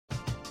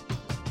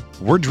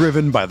We're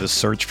driven by the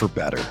search for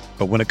better.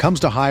 But when it comes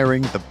to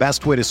hiring, the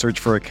best way to search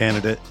for a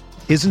candidate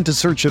isn't to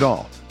search at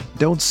all.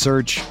 Don't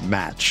search,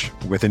 match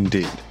with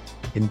Indeed.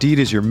 Indeed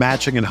is your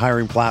matching and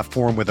hiring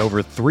platform with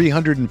over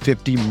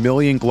 350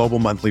 million global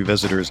monthly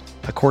visitors,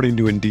 according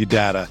to Indeed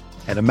data,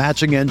 and a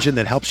matching engine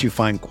that helps you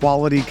find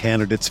quality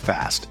candidates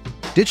fast.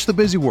 Ditch the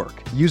busy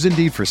work. Use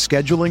Indeed for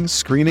scheduling,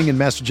 screening, and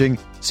messaging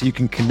so you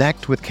can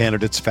connect with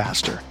candidates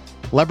faster.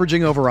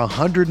 Leveraging over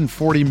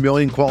 140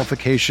 million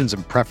qualifications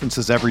and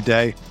preferences every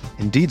day,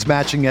 Indeed's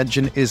matching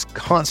engine is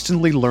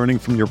constantly learning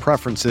from your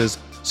preferences,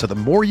 so the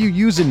more you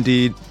use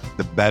Indeed,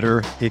 the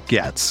better it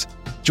gets.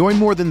 Join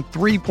more than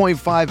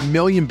 3.5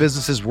 million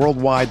businesses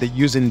worldwide that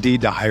use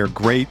Indeed to hire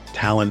great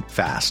talent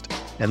fast.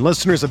 And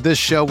listeners of this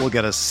show will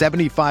get a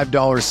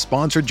 $75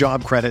 sponsored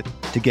job credit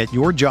to get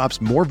your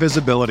jobs more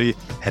visibility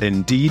at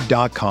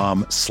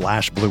Indeed.com/Blue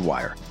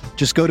Wire.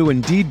 Just go to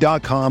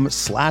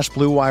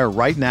Indeed.com/Blue Wire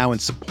right now and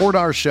support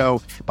our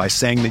show by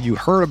saying that you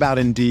heard about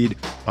Indeed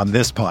on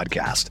this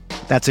podcast.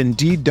 That's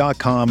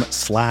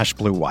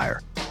Indeed.com/Blue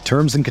Wire.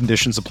 Terms and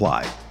conditions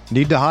apply.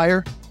 Need to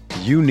hire?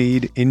 You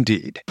need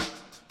Indeed.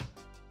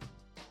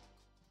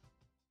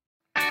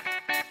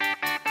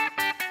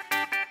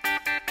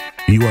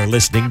 You are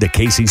listening to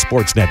KC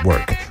Sports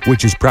Network,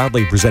 which is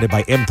proudly presented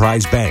by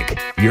Emprise Bank,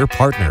 your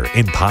partner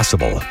in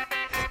possible.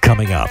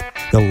 Coming up,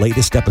 the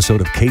latest episode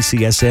of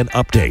KCSN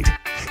Update,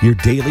 your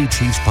daily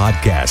Chiefs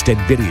podcast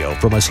and video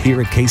from us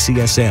here at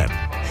KCSN.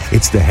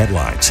 It's the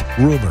headlines,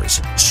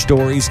 rumors,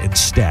 stories, and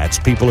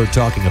stats people are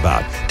talking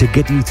about to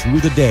get you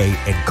through the day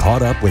and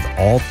caught up with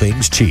all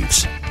things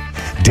Chiefs.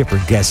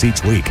 Different guests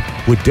each week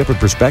with different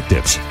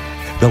perspectives.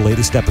 The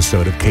latest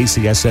episode of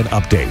KCSN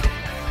Update,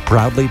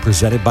 proudly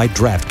presented by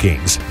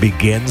DraftKings,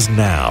 begins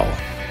now.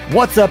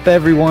 What's up,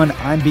 everyone?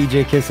 I'm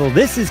BJ Kissel.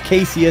 This is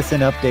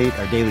KCSN Update,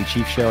 our daily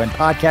Chiefs show and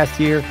podcast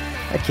here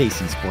at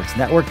KC Sports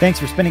Network. Thanks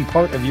for spending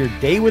part of your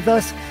day with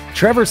us.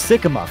 Trevor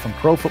Sikkema from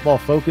Pro Football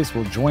Focus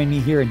will join me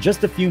here in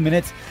just a few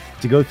minutes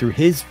to go through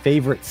his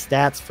favorite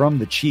stats from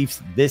the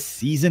Chiefs this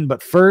season.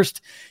 But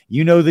first,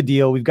 you know the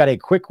deal. We've got a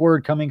quick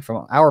word coming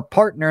from our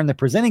partner and the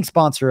presenting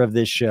sponsor of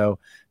this show,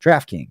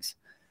 DraftKings.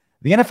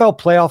 The NFL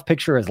playoff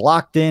picture is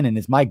locked in and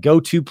is my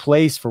go-to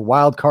place for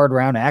wild card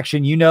round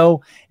action. You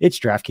know, it's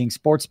DraftKings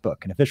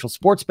Sportsbook, an official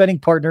sports betting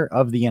partner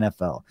of the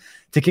NFL.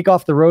 To kick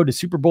off the road to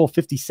Super Bowl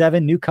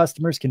 57, new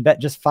customers can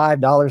bet just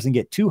 $5 and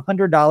get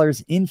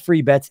 $200 in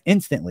free bets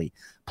instantly.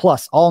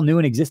 Plus, all new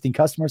and existing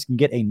customers can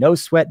get a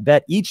no-sweat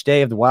bet each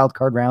day of the wild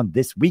card round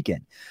this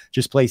weekend.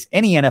 Just place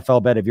any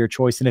NFL bet of your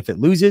choice, and if it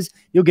loses,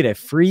 you'll get a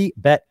free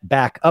bet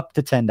back up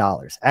to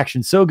 $10.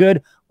 Action so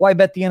good, why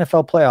bet the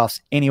NFL playoffs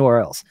anywhere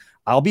else?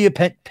 I'll be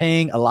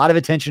paying a lot of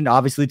attention,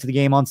 obviously, to the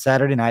game on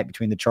Saturday night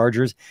between the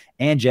Chargers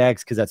and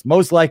Jags, because that's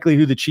most likely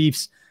who the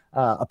Chiefs'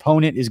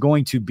 opponent is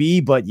going to be.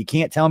 But you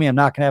can't tell me I'm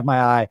not going to have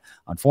my eye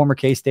on former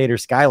K-Stater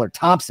Skylar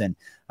Thompson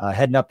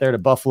heading up there to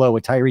Buffalo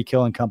with Tyreek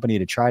Hill and company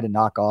to try to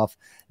knock off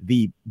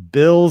the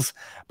Bills.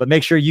 But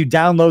make sure you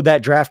download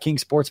that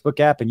DraftKings Sportsbook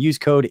app and use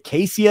code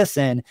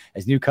KCSN,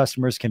 as new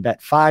customers can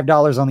bet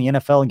 $5 on the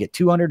NFL and get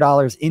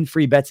 $200 in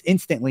free bets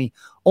instantly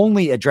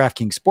only at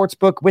DraftKings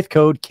Sportsbook with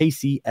code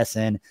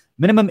KCSN.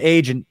 Minimum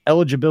age and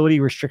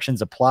eligibility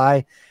restrictions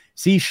apply.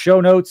 See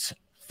show notes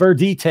for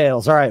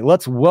details. All right,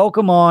 let's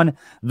welcome on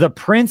the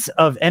Prince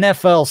of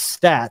NFL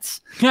Stats,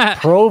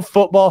 Pro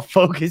Football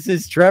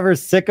Focus's Trevor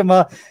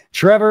Sikkema.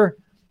 Trevor,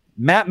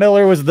 Matt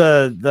Miller was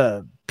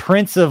the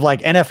Prince of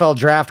like NFL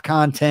draft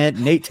content.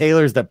 Nate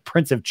Taylor's the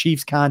Prince of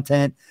Chiefs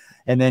content.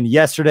 And then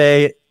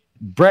yesterday,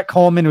 Brett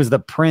Coleman was the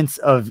Prince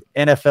of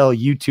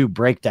NFL YouTube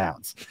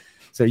breakdowns.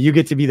 So you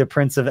get to be the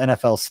Prince of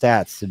NFL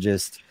Stats to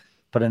just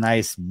put a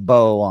nice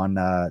bow on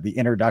the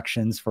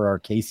introductions for our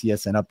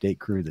KCSN Update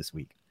crew this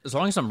week. As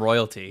long as I'm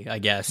royalty, I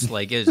guess,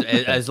 like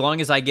as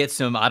long as I get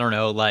some, I don't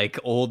know, like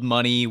old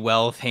money,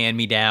 wealth,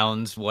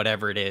 hand-me-downs,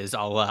 whatever it is,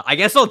 I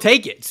guess I'll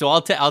take it. So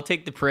I'll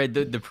take the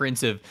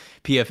Prince of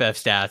PFF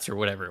Stats or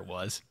whatever it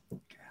was.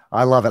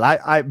 I love it.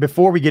 I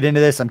before we get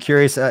into this, I'm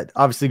curious.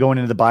 Obviously, going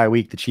into the bye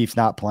week, the Chiefs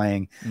not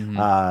playing.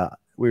 Mm-hmm.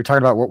 We were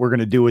talking about what we're going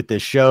to do with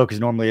this show, because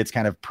normally it's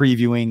kind of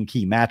previewing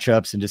key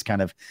matchups and just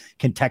kind of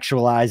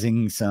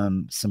contextualizing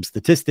some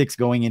statistics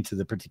going into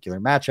the particular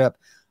matchup.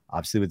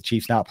 Obviously, with the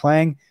Chiefs not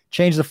playing,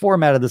 change the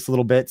format of this a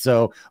little bit.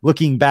 So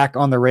looking back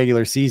on the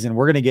regular season,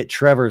 we're going to get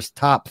Trevor's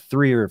top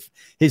three or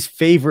his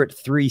favorite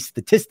three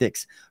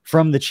statistics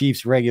from the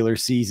Chiefs regular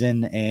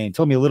season. And he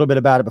told me a little bit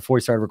about it before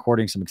we started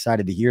recording, so I'm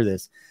excited to hear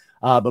this.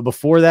 But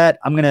before that,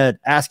 I'm going to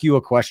ask you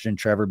a question,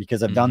 Trevor,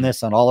 because I've done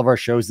this on all of our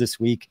shows this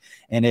week,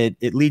 and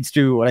it leads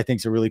to what I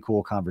think is a really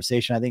cool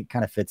conversation. I think it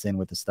kind of fits in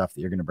with the stuff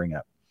that you're going to bring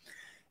up.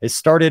 It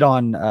started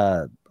on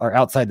our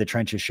Outside the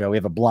Trenches show. We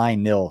have a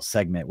blind nil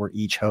segment where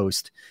each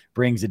host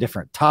brings a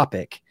different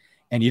topic,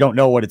 and you don't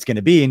know what it's going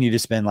to be, and you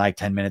just spend like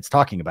 10 minutes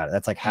talking about it.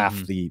 That's like half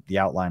the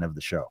outline of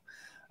the show.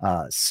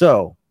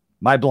 So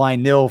my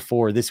blind nil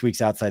for this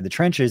week's Outside the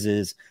Trenches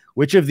is,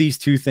 which of these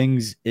two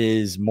things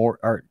is more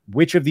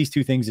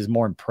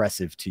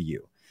impressive to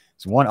you?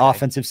 It's one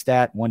offensive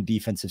stat, one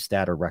defensive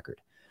stat or record.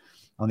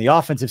 On the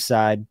offensive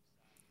side,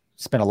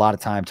 spent a lot of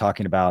time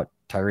talking about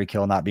Tyreek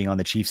Hill not being on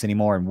the Chiefs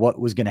anymore and what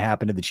was going to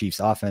happen to the Chiefs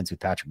offense with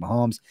Patrick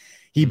Mahomes.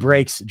 He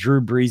breaks Drew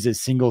Brees'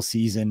 single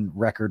season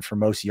record for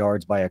most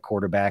yards by a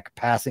quarterback,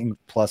 passing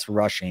plus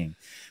rushing.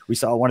 We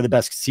saw one of the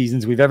best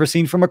seasons we've ever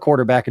seen from a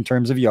quarterback in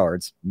terms of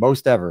yards,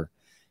 most ever,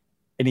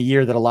 in a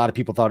year that a lot of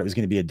people thought it was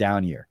going to be a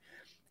down year.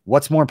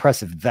 What's more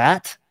impressive,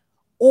 that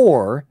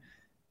or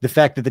the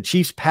fact that the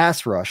Chiefs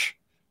pass rush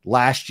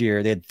last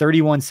year, they had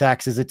 31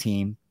 sacks as a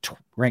team,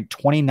 ranked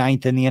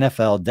 29th in the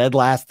NFL, dead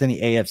last in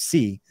the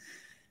AFC.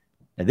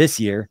 Now this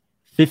year,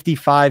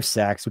 55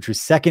 sacks, which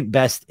was second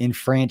best in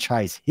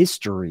franchise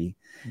history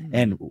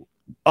and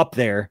up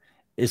there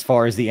as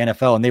far as the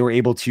NFL. And they were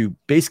able to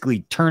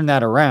basically turn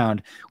that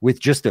around with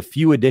just a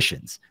few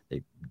additions.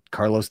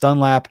 Carlos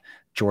Dunlap,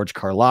 George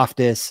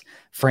Karlaftis,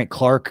 Frank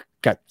Clark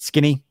got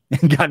skinny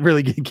and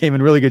came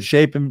in really good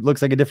shape and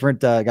looks like a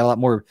different, got a lot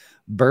more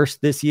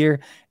burst this year.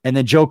 And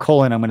then Joe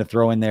Cullen, I'm going to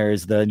throw in there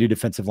as the new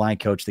defensive line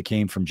coach that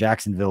came from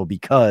Jacksonville,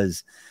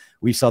 because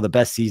we saw the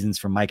best seasons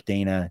from Mike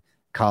Dana,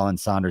 Colin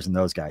Saunders, and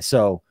those guys.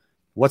 So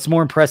what's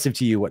more impressive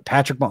to you, what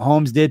Patrick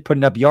Mahomes did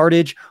putting up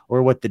yardage,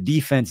 or what the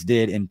defense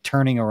did in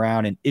turning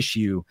around an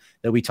issue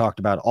that we talked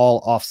about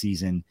all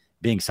offseason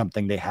being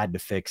something they had to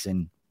fix,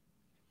 and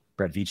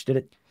Brett Veach did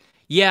it?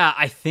 Yeah,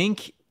 I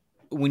think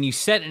when you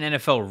set an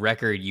NFL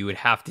record, you would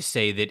have to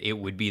say that it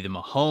would be the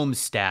Mahomes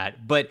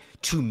stat. But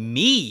to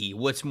me,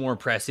 what's more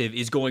impressive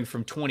is going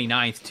from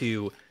 29th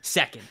to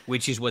second,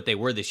 which is what they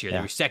were this year. Yeah.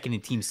 They were second in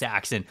team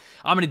sacks. And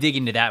I'm going to dig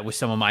into that with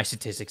some of my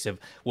statistics of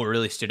what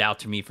really stood out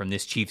to me from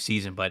this Chiefs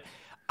season. But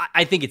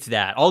I think it's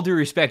that. All due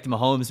respect to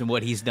Mahomes and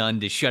what he's done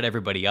to shut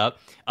everybody up.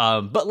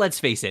 But let's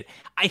face it,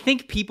 I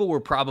think people were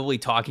probably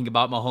talking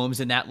about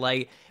Mahomes in that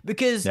light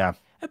because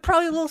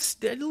probably a little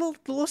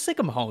sick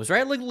of Mahomes,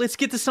 right? Like, let's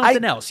get to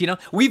something else. You know,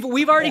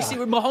 we've already seen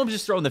Mahomes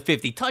has thrown the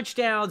 50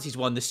 touchdowns. He's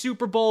won the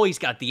Super Bowl. He's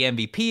got the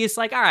MVP. It's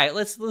like, all right,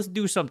 let's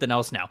do something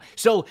else now.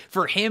 So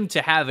for him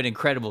to have an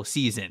incredible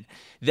season,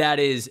 that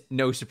is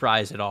no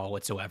surprise at all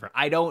whatsoever.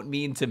 I don't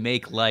mean to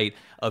make light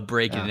of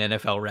breaking an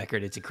NFL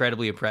record. It's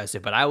incredibly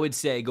impressive, but I would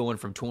say going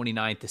from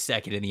 29th to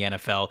second in the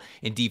NFL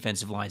in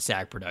defensive line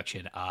sack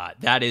production,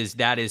 that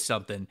is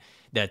something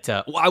that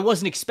I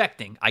wasn't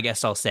expecting, I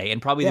guess I'll say,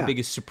 and probably the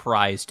biggest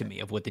surprise to me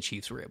of what the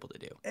Chiefs were able to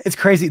do. It's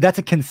crazy. That's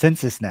a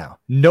consensus now.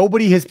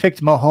 Nobody has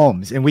picked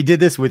Mahomes, and we did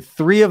this with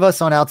three of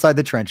us on Outside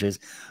the Trenches.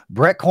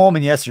 Brett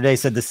Coleman yesterday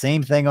said the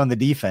same thing on the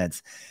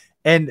defense.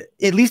 And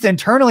at least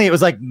internally, it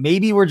was like,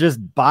 maybe we're just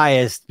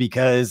biased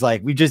because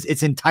like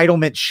it's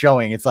entitlement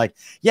showing. It's like,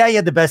 yeah, he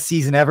had the best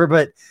season ever,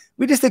 but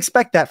we just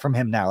expect that from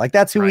him now. Like,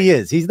 that's who he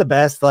is. He's the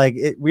best. Like,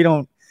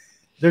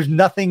 there's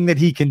nothing that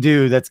he can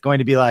do that's going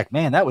to be like,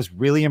 man, that was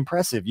really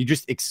impressive. You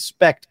just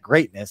expect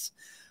greatness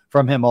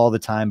from him all the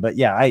time. But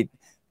yeah,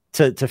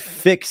 to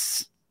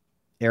fix,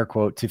 air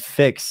quote, to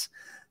fix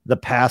the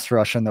pass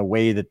rush in the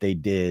way that they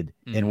did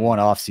in one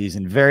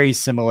offseason, very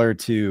similar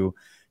to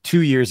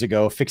 2 years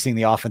ago, fixing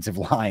the offensive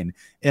line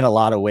in a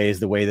lot of ways,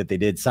 the way that they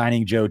did,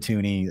 signing Joe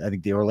Thuney, I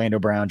think the Orlando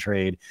Brown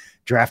trade,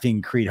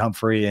 drafting Creed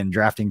Humphrey, and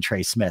drafting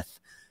Trey Smith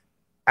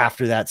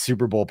after that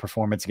Super Bowl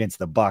performance against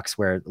the Bucs,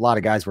 where a lot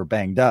of guys were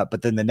banged up.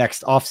 But then the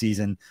next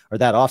offseason, or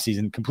that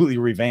offseason, completely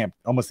revamped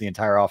almost the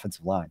entire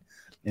offensive line.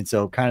 And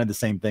so kind of the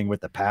same thing with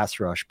the pass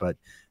rush. But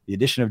the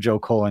addition of Joe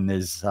Cullen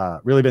has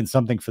really been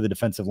something for the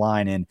defensive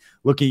line. And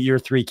looking at your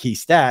three key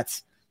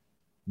stats,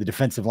 the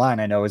defensive line,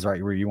 I know, is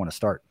right where you want to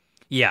start.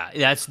 Yeah,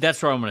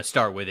 that's where I'm going to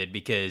start with it,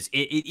 because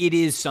it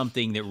is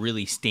something that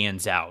really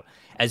stands out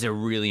as a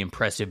really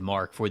impressive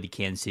mark for the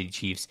Kansas City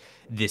Chiefs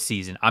this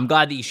season. I'm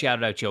glad that you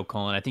shouted out Joe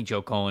Cullen. I think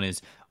Joe Cullen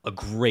is a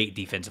great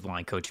defensive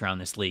line coach around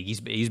this league.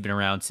 He's been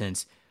around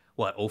since,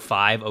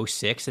 05,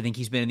 06? I think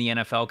he's been in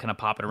the NFL, kind of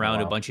popping around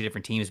to a bunch of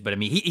different teams. But I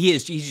mean,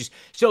 he's just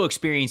so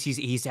experienced.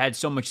 He's had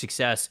so much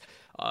success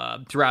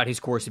throughout his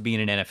course of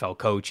being an NFL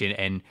coach,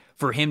 and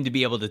for him to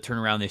be able to turn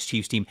around this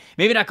Chiefs team,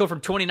 maybe not go from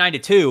 29 to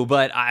 2,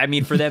 but I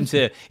mean, for them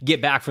to get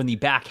back from the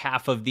back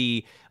half of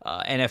the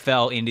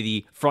NFL into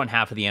the front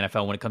half of the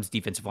NFL when it comes to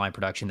defensive line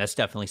production, that's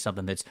definitely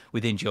something that's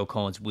within Joe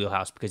Cullen's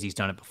wheelhouse, because he's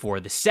done it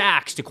before. The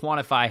sacks, to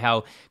quantify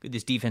how good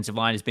this defensive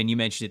line has been, you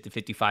mentioned it, the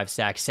 55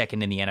 sacks,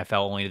 second in the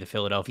NFL, only to the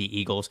Philadelphia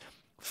Eagles.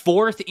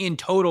 Fourth in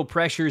total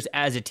pressures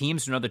as a team,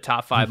 so another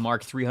top 5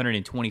 mark,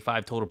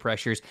 325 total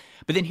pressures.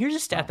 But then here's a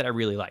stat that I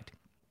really liked.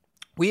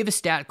 We have a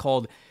stat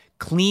called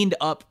cleaned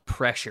up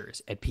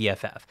pressures at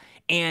PFF.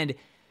 And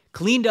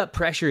cleaned up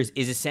pressures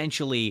is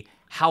essentially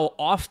how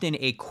often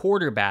a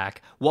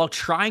quarterback, while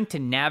trying to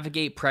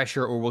navigate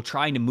pressure or while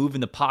trying to move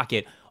in the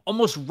pocket,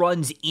 almost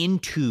runs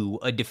into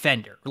a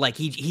defender. Like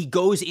he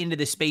goes into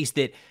the space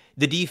that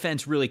the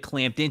defense really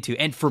clamped into.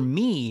 And for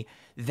me,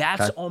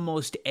 that's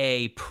almost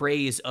a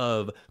praise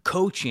of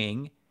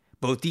coaching,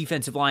 both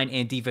defensive line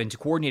and defensive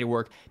coordinator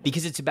work,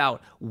 because it's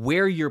about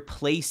where you're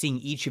placing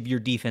each of your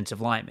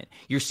defensive linemen.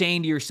 You're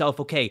saying to yourself,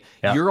 okay,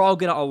 you're all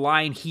going to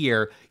align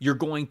here. You're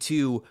going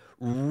to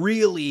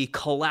really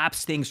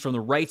collapse things from the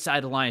right side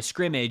of the line of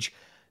scrimmage.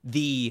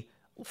 The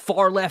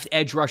far left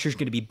edge rusher is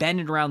going to be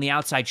bending around the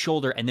outside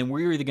shoulder, and then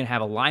we're either going to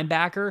have a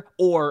linebacker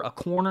or a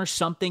corner,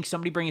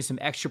 somebody bringing some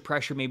extra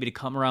pressure maybe to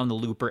come around the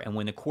looper, and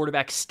when the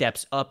quarterback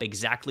steps up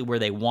exactly where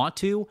they want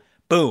to,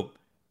 boom,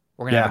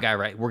 we're going to have a guy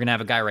right. We're going to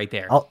have a guy right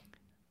there.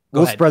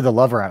 We'll spread the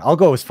love around. I'll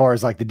go as far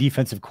as like the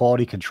defensive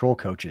quality control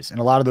coaches and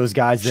a lot of those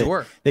guys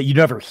that you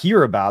never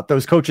hear about,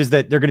 those coaches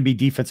that they're going to be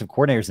defensive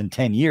coordinators in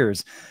 10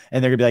 years.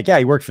 And they're going to be like, yeah,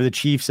 he worked for the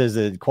Chiefs as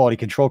a quality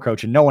control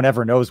coach. And no one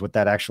ever knows what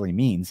that actually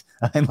means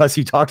unless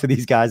you talk to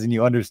these guys and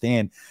you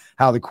understand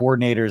how the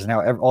coordinators and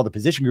how all the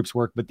position groups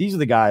work. But these are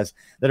the guys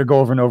that are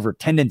going over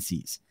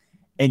tendencies.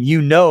 And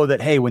you know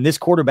that, hey, when this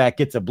quarterback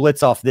gets a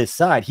blitz off this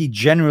side, he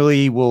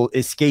generally will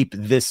escape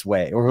this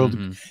way, or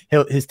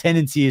his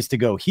tendency is to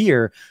go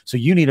here. So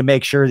you need to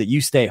make sure that you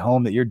stay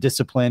home, that you're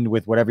disciplined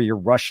with whatever your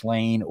rush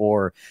lane,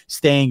 or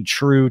staying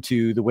true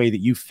to the way that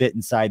you fit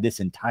inside this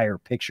entire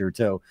picture.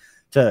 To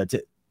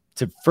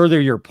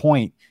further your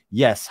point,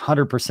 yes,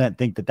 100%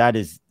 think that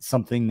is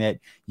something that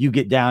you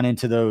get down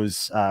into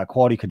those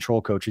quality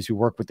control coaches who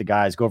work with the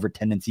guys, go over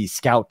tendencies,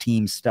 scout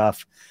team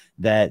stuff,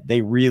 that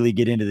they really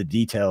get into the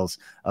details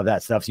of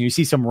that stuff. So you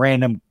see some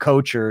random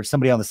coach or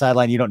somebody on the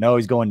sideline you don't know,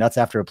 he's going nuts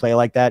after a play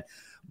like that,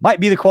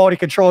 might be the quality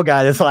control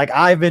guy that's like,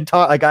 I've been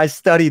taught, like I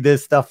studied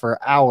this stuff for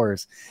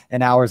hours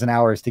and hours and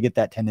hours to get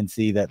that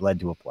tendency that led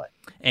to a play.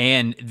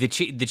 And the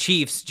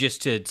Chiefs,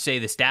 just to say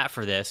the stat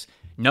for this,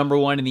 number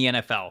 1 in the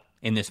NFL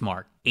in this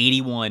mark,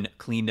 81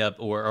 cleaned up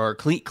or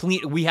clean.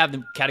 We have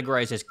them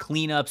categorized as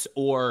cleanups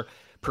or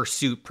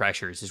pursuit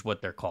pressures is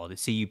what they're called.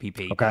 It's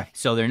CUPP. Okay.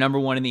 So they're number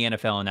 1 in the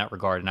NFL in that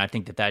regard. And I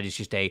think that is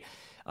just a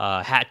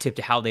hat tip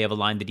to how they have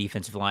aligned the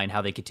defensive line,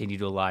 how they continue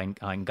to align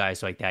on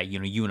guys like that. You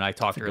know, you and I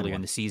talked earlier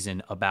in the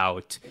season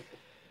about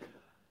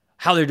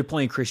how they're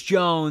deploying Chris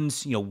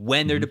Jones, you know,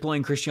 when they're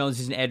deploying Chris Jones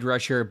as an edge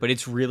rusher, but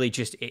it's really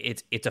just,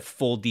 it's a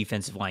full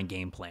defensive line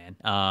game plan.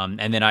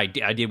 And then I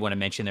did want to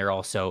mention they're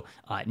also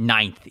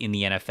 9th in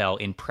the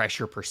NFL in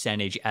pressure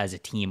percentage as a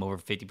team, over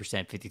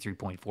 50%,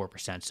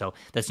 53.4%. So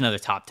that's another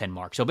top 10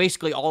 mark. So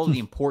basically all of the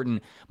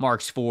important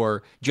marks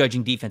for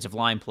judging defensive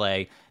line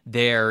play,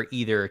 they're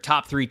either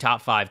top 3,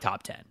 top 5,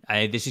 top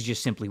 10. This is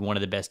just simply one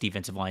of the best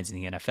defensive lines in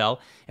the NFL.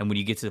 And when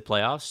you get to the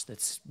playoffs,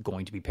 that's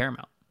going to be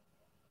paramount.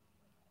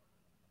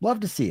 Love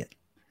to see it.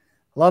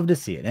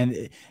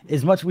 And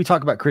as much we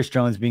talk about Chris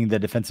Jones being the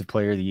defensive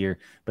player of the year,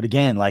 but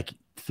again, like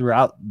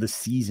throughout the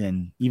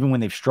season, even when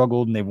they've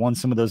struggled and they've won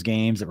some of those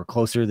games that were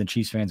closer than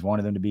Chiefs fans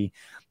wanted them to be,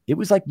 it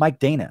was like Mike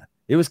Dana.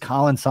 It was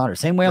Colin Saunders.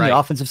 Same way on the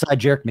offensive side,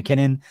 Jerick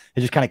McKinnon,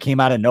 it just kind of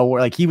came out of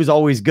nowhere. Like he was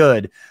always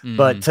good,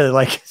 but to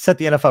like set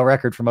the NFL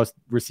record for most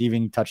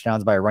receiving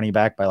touchdowns by a running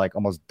back by like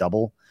almost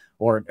double,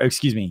 or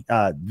excuse me,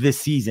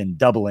 this season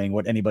doubling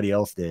what anybody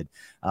else did.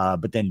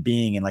 But then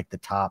being in like the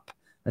top,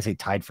 I say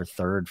tied for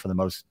 3rd for the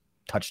most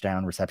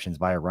touchdown receptions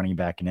by a running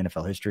back in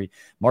NFL history.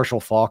 Marshall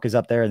Faulk is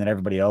up there, and then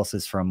everybody else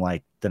is from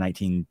like the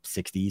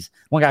 1960s.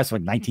 One guy's from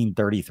like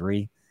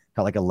 1933,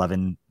 got like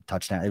 11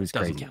 touchdowns. It was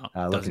doesn't crazy.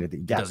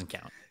 Count. Doesn't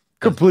count.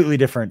 Completely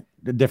different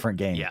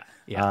game.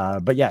 Yeah.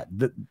 But yeah,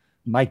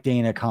 Mike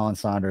Dana, Colin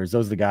Saunders,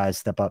 those are the guys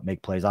step up,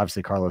 make plays.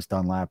 Obviously, Carlos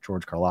Dunlap,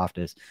 George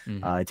Karlaftis.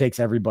 It takes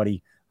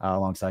everybody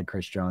alongside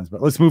Chris Jones.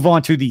 But let's move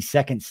on to the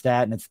second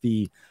stat, and it's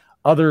the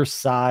other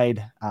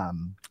side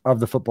of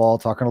the football,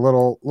 talking a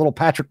little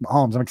Patrick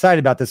Mahomes. I'm excited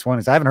about this one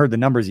because I haven't heard the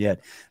numbers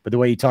yet, but the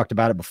way you talked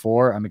about it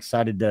before, I'm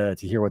excited to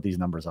hear what these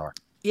numbers are.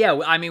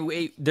 Yeah, I mean,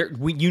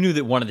 you knew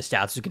that one of the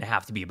stats was going to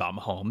have to be about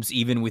Mahomes,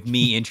 even with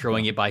me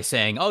introing it by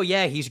saying, "Oh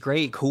yeah, he's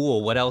great,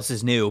 cool. What else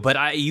is new?"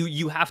 But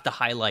you have to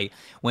highlight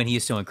when he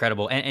is so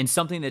incredible, and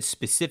something that's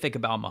specific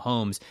about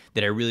Mahomes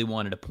that I really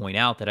wanted to point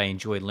out that I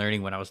enjoyed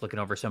learning when I was looking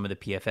over some of the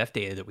PFF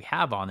data that we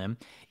have on him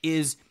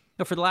is,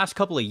 for the last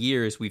couple of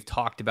years, we've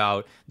talked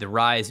about the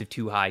rise of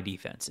too high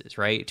defenses,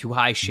 right? Too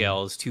high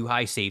shells, too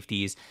high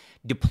safeties,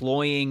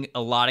 deploying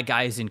a lot of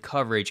guys in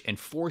coverage and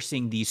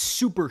forcing these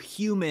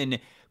superhuman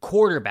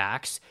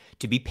quarterbacks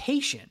to be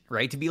patient,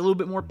 right? To be a little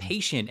bit more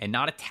patient and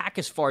not attack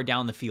as far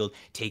down the field,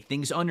 take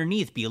things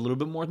underneath, be a little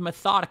bit more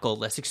methodical,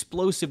 less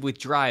explosive with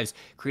drives,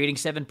 creating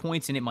 7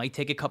 points, and it might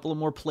take a couple of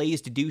more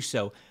plays to do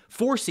so,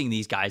 forcing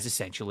these guys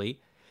essentially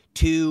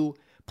to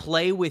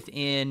play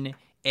within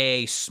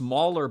a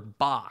smaller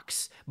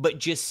box, but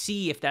just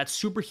see if that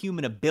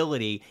superhuman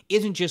ability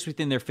isn't just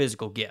within their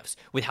physical gifts,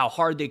 with how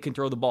hard they can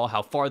throw the ball,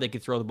 how far they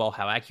can throw the ball,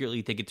 how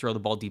accurately they can throw the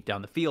ball deep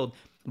down the field,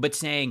 but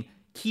saying,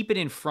 keep it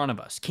in front of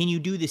us. Can you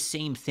do the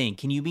same thing?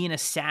 Can you be an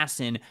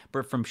assassin,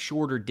 but from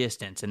shorter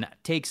distance? And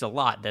that takes a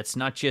lot. That's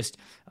not just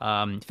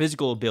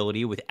physical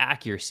ability with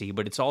accuracy,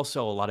 but it's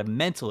also a lot of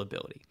mental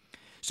ability.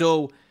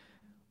 So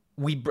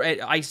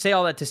I say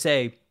all that to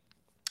say,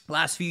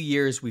 last few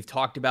years, we've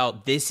talked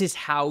about this is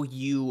how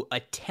you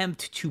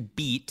attempt to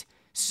beat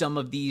some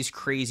of these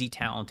crazy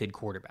talented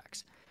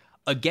quarterbacks.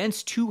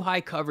 Against too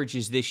high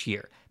coverages this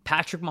year,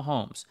 Patrick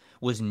Mahomes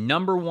was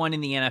number 1 in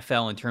the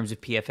NFL in terms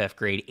of PFF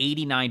grade,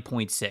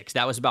 89.6.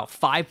 That was about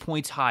 5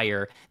 points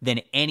higher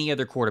than any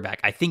other quarterback.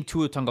 I think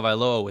Tua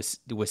Tagovailoa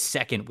was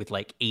second with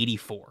like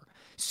 84.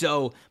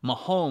 So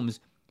Mahomes,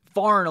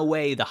 far and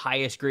away the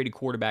highest graded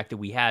quarterback that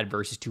we had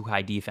versus two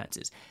high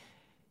defenses.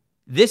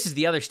 This is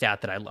the other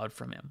stat that I loved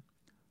from him.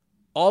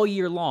 All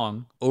year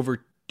long,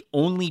 over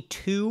only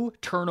 2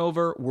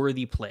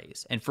 turnover-worthy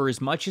plays. And for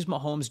as much as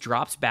Mahomes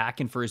drops back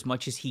and for as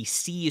much as he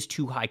sees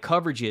too high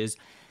coverages,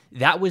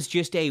 that was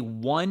just a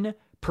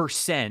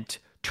 1%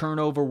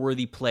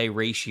 turnover-worthy play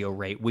ratio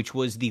rate, which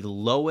was the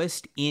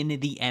lowest in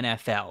the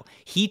NFL.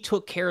 He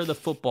took care of the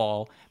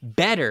football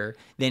better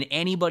than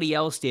anybody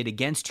else did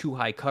against too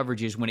high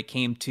coverages when it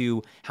came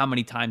to how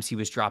many times he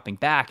was dropping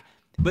back.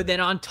 But then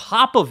on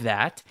top of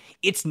that,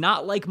 it's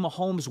not like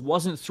Mahomes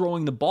wasn't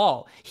throwing the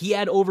ball. He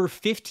had over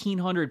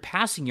 1,500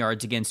 passing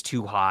yards against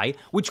too high,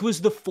 which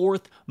was the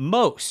 4th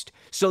most.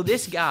 So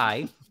this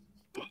guy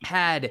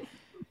had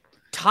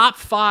top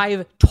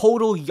 5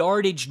 total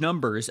yardage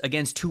numbers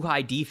against too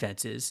high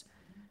defenses,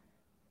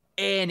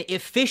 an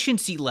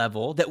efficiency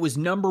level that was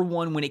number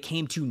 1 when it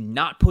came to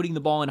not putting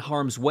the ball in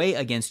harm's way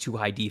against too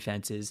high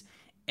defenses,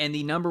 and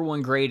the number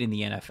 1 grade in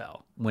the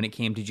NFL when it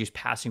came to just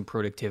passing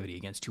productivity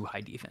against too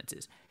high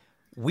defenses.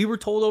 We were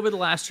told over the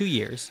last 2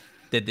 years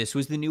that this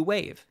was the new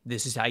wave.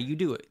 This is how you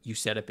do it. You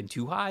set up in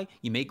too high,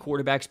 you make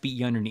quarterbacks beat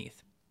you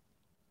underneath.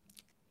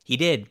 He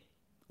did.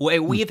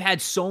 We have had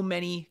so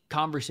many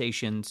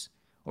conversations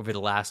over the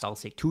last, I'll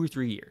say, 2 or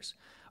 3 years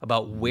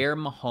about where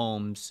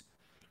Mahomes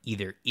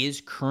either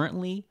is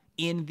currently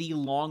in the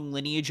long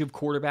lineage of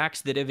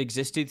quarterbacks that have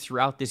existed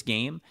throughout this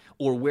game,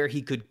 or where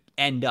he could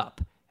end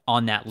up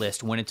on that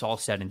list when it's all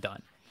said and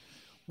done.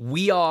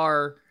 We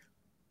are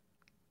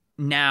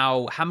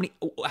now, how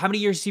many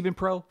years has he been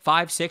pro?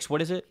 5, 6,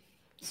 what is it?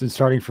 It's been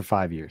starting for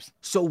 5 years.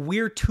 So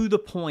we're to the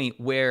point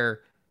where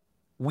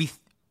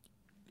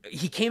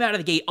he came out of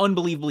the gate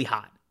unbelievably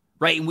hot,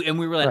 right? And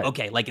we were like,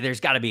 okay, like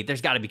there's got to be kind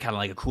of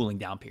like a cooling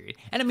down period.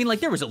 And I mean, like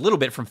there was a little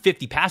bit from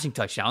 50 passing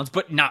touchdowns,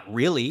 but not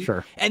really.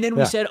 Sure. And then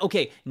we said,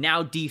 okay,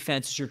 now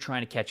defenses are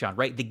trying to catch on,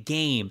 right? The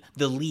game,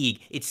 the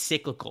league, it's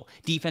cyclical.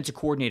 Defensive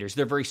coordinators,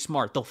 they're very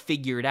smart. They'll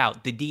figure it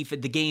out. The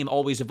game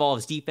always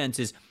evolves.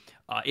 Defenses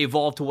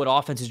evolve to what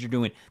offenses are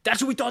doing.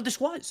 That's what we thought this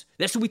was.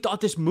 That's what we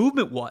thought this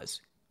movement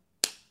was.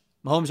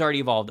 Mahomes already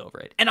evolved over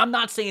it. And I'm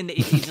not saying that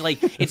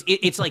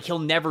it's like he'll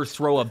never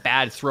throw a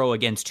bad throw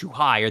against too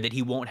high, or that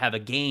he won't have a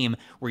game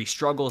where he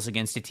struggles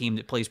against a team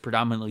that plays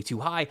predominantly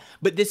too high.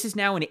 But this is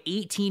now an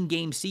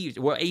 18-game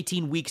season, or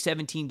 18-week,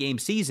 17-game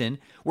season,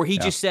 where he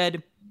just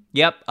said,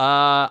 yep,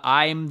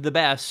 I'm the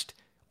best.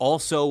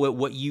 Also, at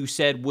what you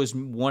said was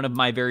one of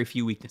my very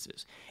few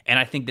weaknesses. And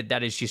I think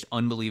that is just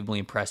unbelievably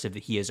impressive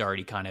that he has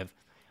already kind of,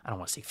 I don't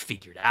want to say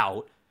figured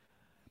out,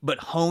 but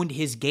honed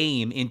his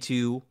game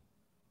into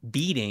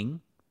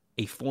beating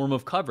a form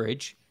of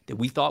coverage that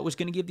we thought was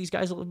going to give these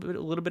guys a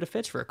little bit of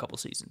fits for a couple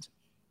seasons.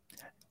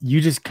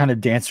 You just kind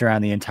of danced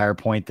around the entire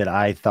point that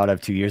I thought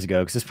of 2 years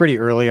ago, because it's pretty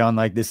early on.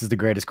 Like, this is the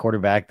greatest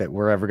quarterback that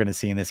we're ever going to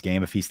see in this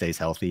game if he stays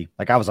healthy.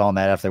 Like, I was on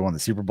that after they won the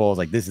Super Bowl. I was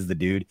like, this is the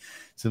dude.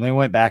 So they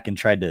went back and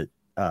tried to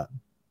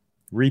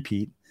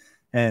repeat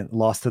and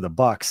lost to the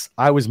Bucs.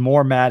 I was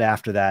more mad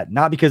after that,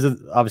 not because of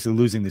obviously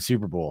losing the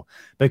Super Bowl,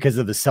 because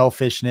of the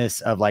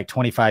selfishness of like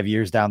 25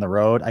 years down the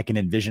road. I can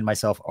envision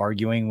myself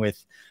arguing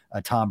with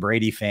a Tom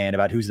Brady fan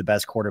about who's the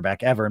best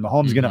quarterback ever. And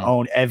Mahomes is going to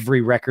own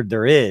every record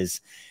there is.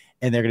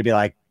 And they're going to be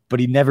like, but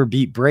he never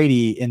beat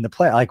Brady in the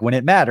play. Like when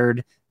it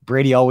mattered,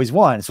 Brady always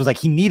won. So it's like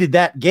he needed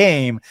that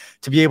game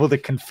to be able to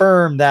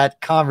confirm that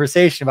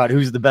conversation about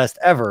who's the best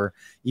ever,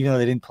 even though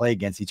they didn't play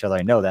against each other.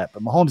 I know that.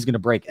 But Mahomes is going to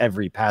break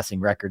every passing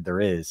record there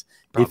is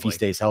if he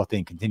stays healthy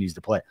and continues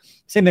to play.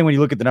 Same thing when you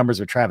look at the numbers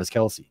with Travis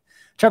Kelce.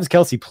 Travis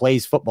Kelce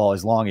plays football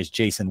as long as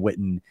Jason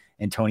Witten,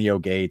 Antonio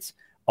Gates,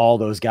 all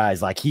those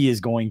guys. Like he is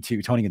going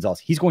to, Tony Gonzalez,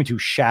 he's going to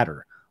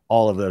shatter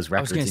all of those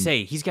records. I was going to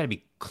say, he's got to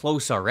be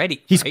close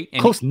already. He's right?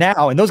 close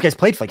now. And those guys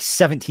played for like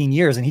 17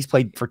 years and he's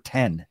played for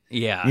 10.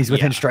 Yeah. And he's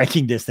within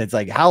striking distance.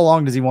 Like how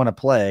long does he want to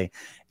play?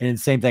 And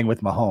same thing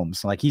with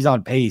Mahomes. Like he's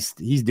on pace.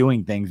 He's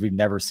doing things we've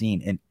never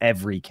seen in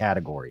every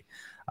category.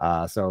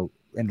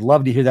 And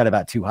love to hear that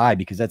about Too High,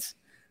 because that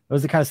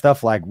was the kind of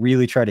stuff like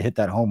really try to hit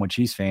that home with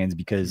Chiefs fans,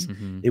 because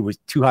it was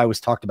Too High was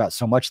talked about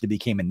so much that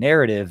became a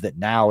narrative that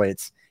now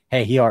it's,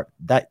 hey,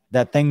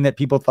 that thing that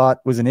people thought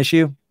was an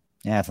issue.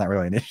 Yeah, it's not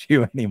really an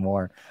issue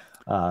anymore.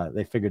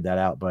 They figured that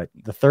out. But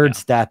the third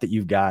stat that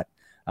you've got,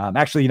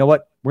 actually, you know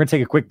what? We're going to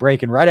take a quick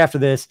break. And right after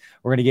this,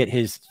 we're going to get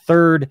his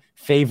third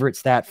favorite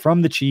stat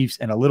from the Chiefs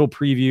and a little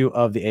preview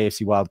of the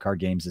AFC wildcard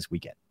games this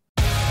weekend.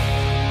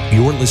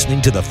 You're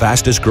listening to the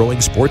fastest growing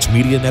sports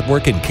media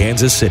network in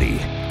Kansas City,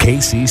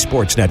 KC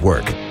Sports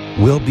Network.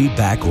 We'll be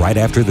back right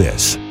after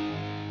this.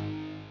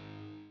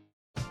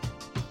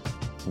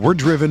 We're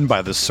driven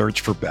by the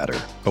search for better.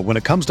 But when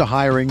it comes to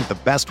hiring, the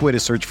best way to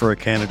search for a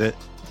candidate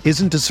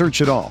isn't to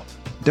search at all.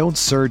 Don't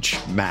search,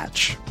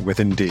 match with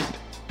Indeed.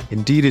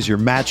 Indeed is your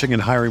matching and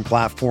hiring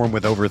platform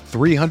with over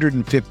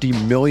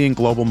 350 million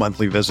global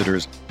monthly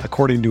visitors,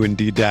 according to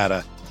Indeed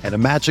data, and a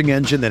matching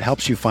engine that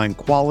helps you find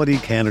quality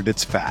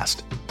candidates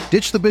fast.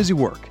 Ditch the busy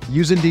work.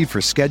 Use Indeed for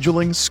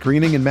scheduling,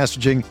 screening, and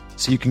messaging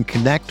so you can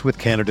connect with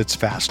candidates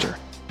faster.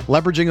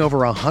 Leveraging over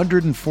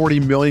 140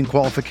 million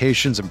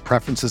qualifications and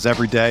preferences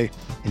every day,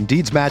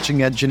 Indeed's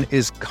matching engine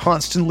is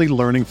constantly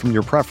learning from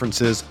your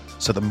preferences,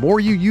 so the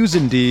more you use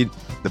Indeed,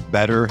 the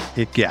better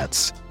it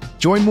gets.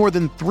 Join more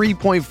than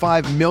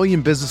 3.5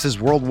 million businesses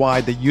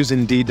worldwide that use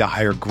Indeed to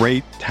hire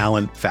great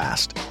talent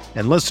fast.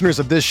 And listeners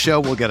of this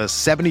show will get a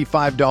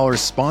 $75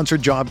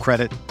 sponsored job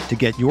credit to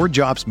get your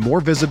jobs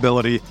more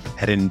visibility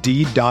at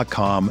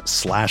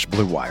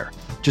Indeed.com/Blue Wire.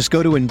 Just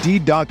go to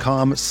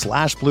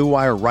Indeed.com/Blue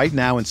Wire right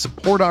now and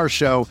support our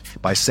show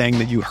by saying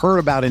that you heard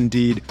about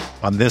Indeed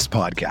on this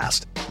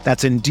podcast.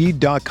 That's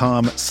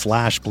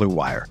Indeed.com/Blue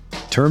Wire.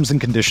 Terms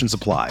and conditions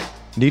apply.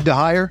 Need to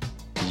hire?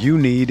 You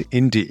need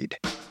Indeed.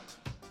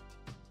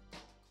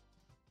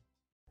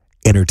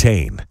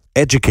 Entertain,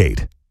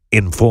 educate,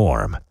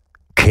 inform.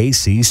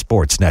 KC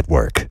Sports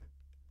Network.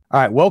 All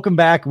right, welcome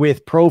back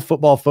with Pro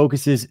Football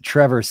Focus's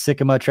Trevor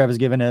Sikkema. Trevor's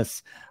given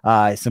us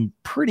some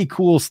pretty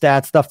cool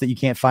stats, stuff that you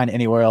can't find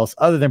anywhere else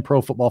other than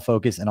Pro Football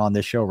Focus and on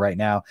this show right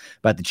now,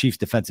 about the Chiefs'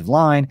 defensive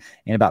line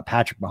and about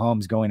Patrick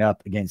Mahomes going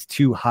up against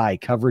two high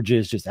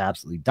coverages, just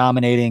absolutely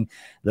dominating.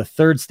 The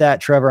third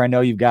stat, Trevor, I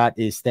know you've got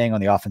is staying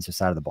on the offensive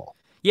side of the ball.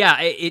 Yeah,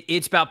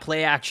 it's about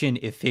play action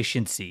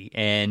efficiency.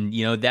 And,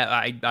 you know, that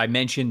I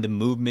mentioned the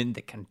movement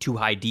that kind of two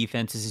high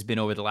defenses has been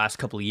over the last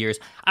couple of years.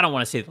 I don't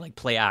want to say that like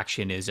play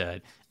action is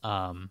like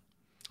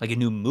a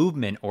new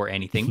movement or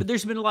anything, but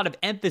there's been a lot of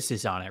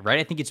emphasis on it, right?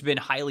 I think it's been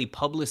highly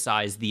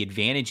publicized, the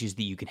advantages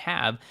that you can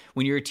have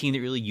when you're a team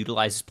that really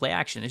utilizes play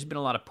action. There's been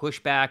a lot of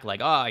pushback,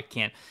 like, oh, I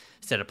can't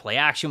set a play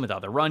action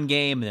without the run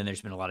game. And then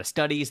there's been a lot of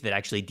studies that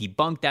actually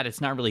debunk that. It's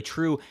not really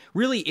true.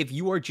 Really, if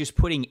you are just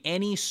putting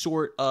any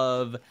sort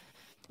of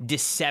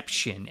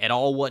deception at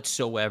all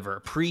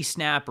whatsoever,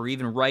 pre-snap or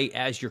even right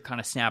as you're kind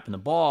of snapping the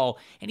ball,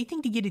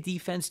 anything to get a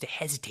defense to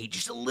hesitate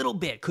just a little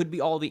bit could be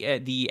all the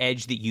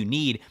edge that you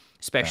need,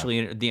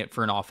 especially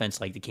for an offense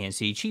like the Kansas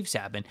City Chiefs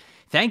have. And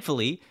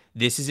thankfully,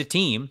 this is a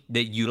team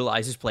that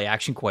utilizes play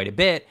action quite a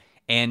bit,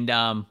 and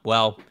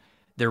well,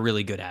 they're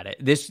really good at it.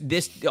 This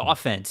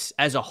offense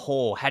as a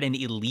whole had an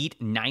elite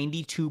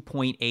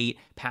 92.8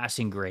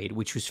 passing grade,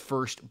 which was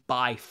first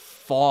by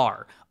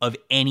far of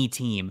any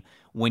team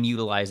when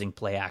utilizing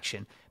play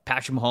action.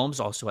 Patrick Mahomes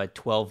also had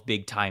 12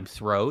 big-time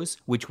throws,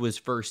 which was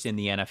first in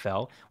the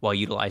NFL while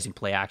utilizing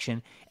play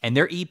action. And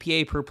their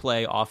EPA per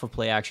play off of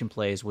play action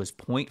plays was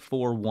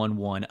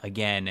 .411.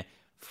 Again,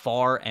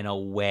 far and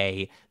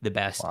away the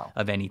best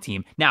of any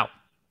team. Now,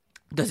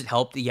 does it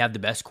help that you have the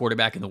best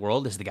quarterback in the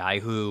world as the guy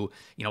who,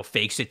 you know,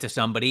 fakes it to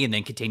somebody and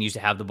then continues to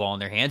have the ball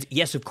in their hands?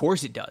 Yes, of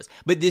course it does.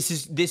 But this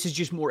is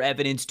just more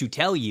evidence to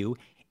tell you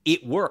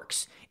it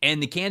works. And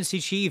the Kansas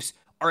City Chiefs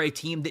are a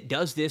team that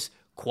does this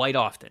quite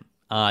often.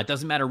 It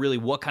doesn't matter really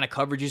what kind of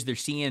coverages they're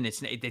seeing.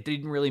 It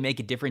didn't really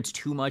make a difference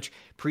too much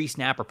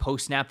pre-snap or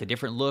post-snap, the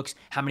different looks,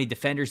 how many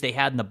defenders they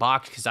had in the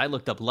box, because I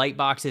looked up light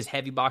boxes,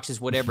 heavy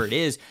boxes, whatever it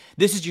is.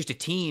 This is just a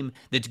team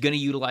that's going to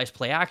utilize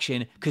play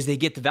action because they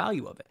get the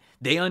value of it.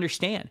 They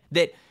understand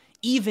that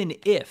even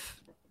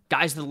if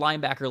guys at the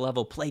linebacker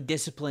level play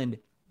disciplined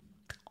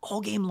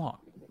all game long,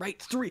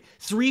 right?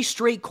 Three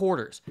straight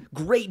quarters,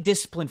 great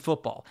disciplined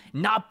football,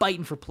 not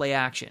biting for play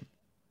action.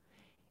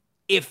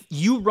 If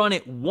you run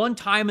it one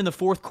time in the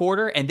fourth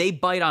quarter and they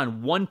bite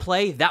on one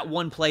play, that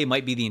one play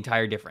might be the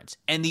entire difference.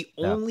 And the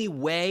only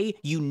way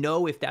you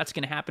know if that's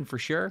going to happen for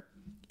sure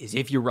is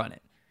if you run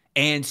it.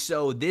 And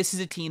so this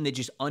is a team that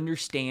just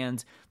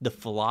understands the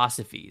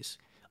philosophies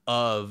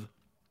of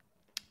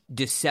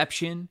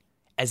deception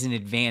as an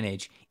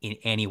advantage in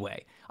any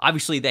way.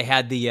 Obviously, they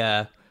had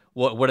the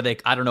what are they?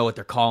 I don't know what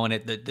they're calling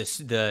it.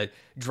 The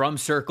drum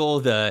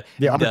circle, the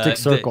Arctic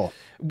Circle,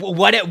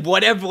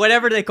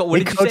 whatever they call.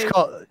 What did you say?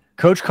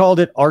 Coach called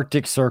it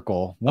Arctic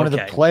Circle. One of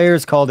the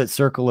players called it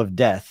Circle of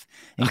Death.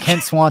 And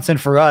Kent Swanson,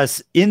 for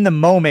us, in the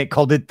moment,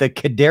 called it the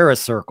Kadera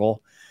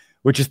Circle,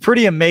 which is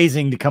pretty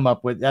amazing to come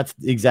up with. That's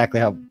exactly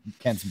how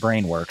Kent's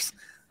brain works.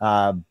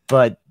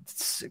 But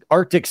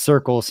Arctic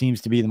Circle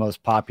seems to be the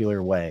most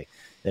popular way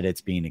that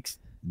it's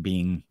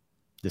being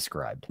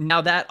described.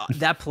 Now,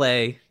 that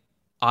play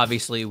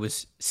obviously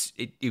was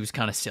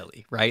kind of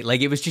silly, right? Like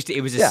it was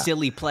a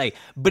silly play.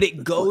 But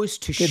it goes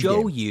to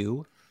show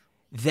you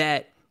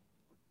that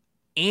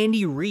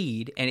Andy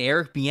Reid and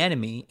Eric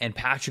Bieniemy and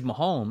Patrick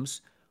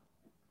Mahomes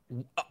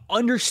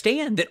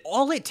understand that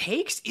all it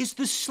takes is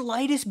the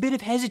slightest bit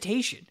of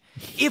hesitation.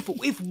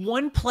 If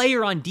one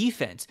player on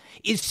defense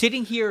is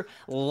sitting here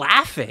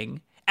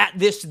laughing at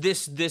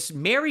this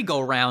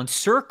merry-go-round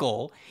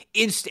circle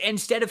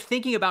instead of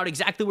thinking about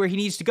exactly where he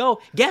needs to go,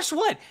 guess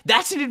what?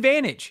 That's an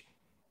advantage.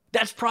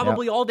 That's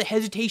probably all the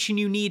hesitation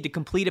you need to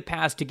complete a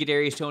pass to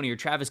Kadarius Toney or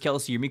Travis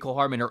Kelce or Mecole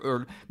Hardman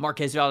or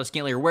Marquez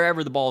Valdes-Scantling or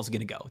wherever the ball is going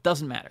to go. It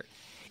doesn't matter.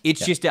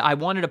 It's just that I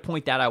wanted to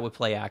point that out with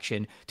play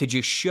action to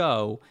just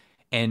show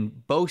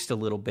and boast a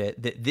little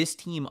bit that this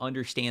team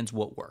understands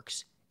what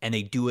works, and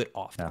they do it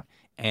often. Yeah.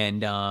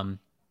 And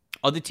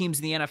other teams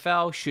in the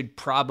NFL should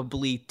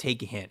probably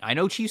take a hint. I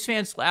know Chiefs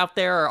fans out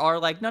there are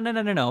like,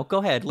 no, go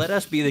ahead. Let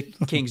us be the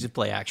kings of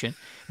play action.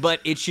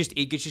 But it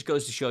just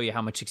goes to show you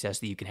how much success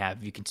that you can have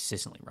if you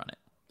consistently run it.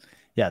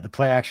 Yeah, the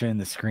play action,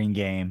 the screen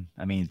game.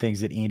 I mean,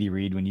 things that Andy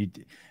Reid, when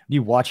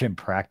you watch him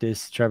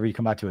practice, Trevor, you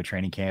come out to a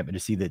training camp and to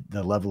see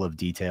the level of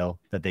detail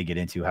that they get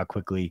into, how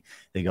quickly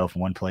they go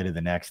from one play to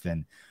the next.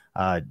 And,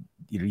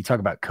 you talk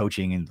about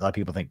coaching, and a lot of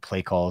people think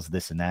play calls,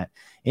 this and that.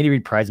 Andy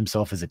Reid prides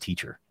himself as a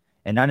teacher,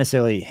 and not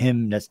necessarily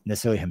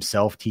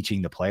himself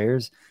teaching the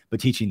players, but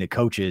teaching the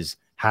coaches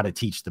how to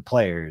teach the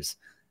players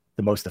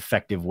the most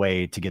effective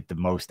way to get the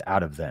most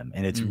out of them.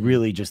 And it's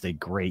really just a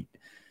great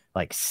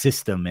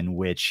system in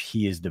which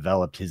he has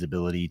developed his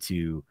ability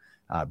to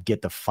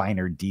get the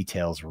finer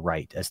details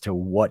right as to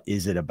what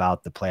is it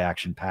about the play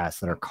action pass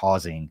that are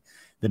causing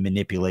the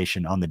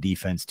manipulation on the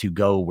defense to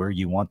go where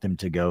you want them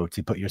to go,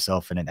 to put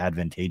yourself in an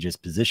advantageous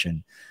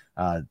position.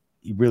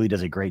 He really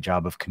does a great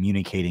job of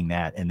communicating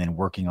that and then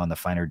working on the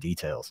finer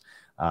details.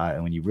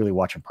 And when you really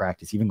watch him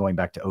practice, even going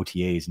back to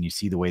OTAs, and you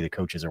see the way the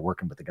coaches are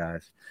working with the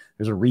guys,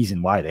 there's a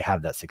reason why they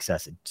have that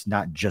success. It's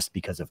not just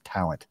because of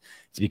talent.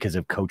 It's because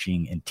of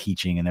coaching and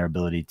teaching and their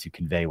ability to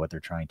convey what they're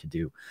trying to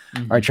do.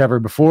 All right, Trevor,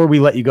 before we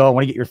let you go, I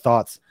want to get your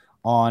thoughts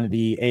on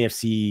the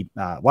AFC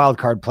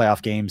wildcard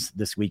playoff games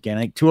this weekend.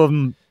 I think two of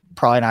them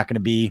probably not going to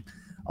be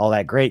all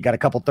that great. Got a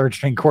couple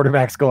third-string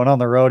quarterbacks going on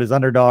the road as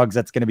underdogs.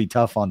 That's going to be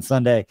tough on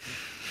Sunday.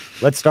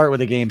 Let's start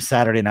with a game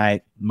Saturday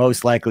night,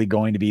 most likely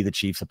going to be the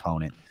Chiefs'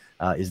 opponent.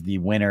 Is the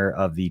winner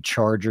of the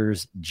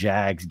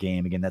Chargers-Jags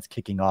game. Again, that's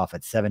kicking off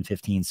at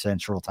 7:15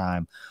 Central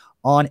Time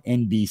on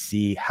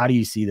NBC. How do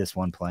you see this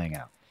one playing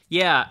out?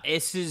 Yeah,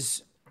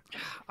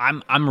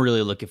 I'm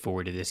really looking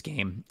forward to this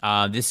game.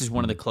 This is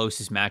one of the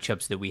closest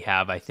matchups that we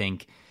have, I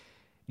think,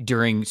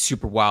 during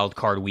Super Wild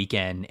Card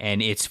weekend,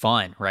 and it's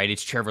fun, right?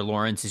 It's Trevor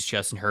Lawrence, it's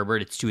Justin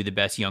Herbert, it's two of the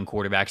best young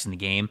quarterbacks in the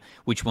game.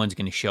 Which one's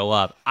going to show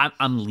up?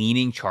 I'm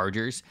leaning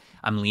Chargers.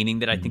 I'm leaning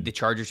that I think the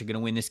Chargers are going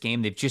to win this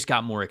game. They've just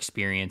got more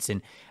experience,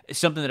 and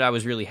something that I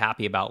was really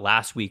happy about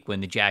last week when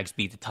the Jags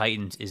beat the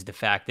Titans is the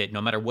fact that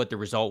no matter what the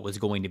result was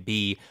going to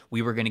be,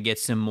 we were going to get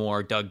some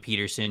more Doug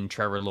Peterson,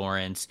 Trevor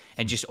Lawrence,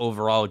 and just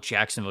overall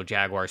Jacksonville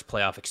Jaguars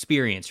playoff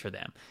experience for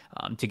them,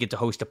 to get to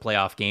host a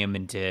playoff game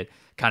and to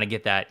kind of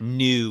get that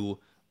new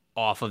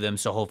off of them.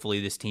 So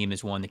hopefully this team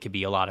is one that could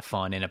be a lot of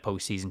fun and a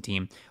postseason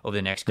team over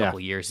the next couple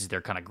of years as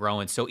they're kind of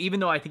growing. So even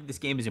though I think this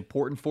game is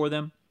important for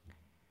them,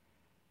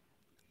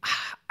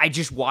 I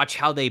just watch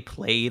how they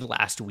played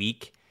last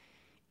week,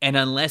 and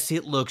unless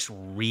it looks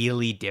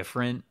really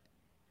different,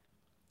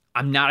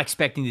 I'm not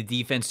expecting the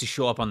defense to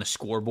show up on the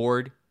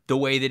scoreboard the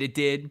way that it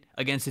did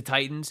against the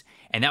Titans.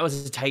 And that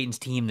was a Titans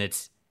team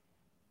that's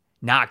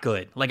not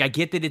good. I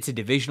get that it's a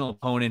divisional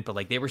opponent,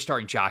 but they were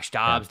starting Josh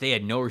Dobbs. They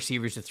had no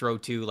receivers to throw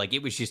to.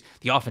 It was just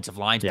the offensive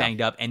line's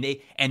banged up, and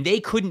they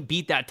couldn't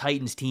beat that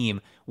Titans team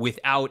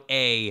without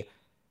a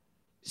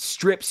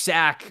strip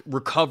sack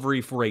recovery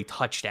for a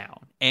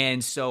touchdown.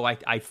 And so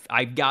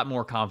I've got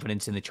more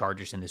confidence in the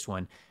Chargers in this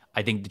one.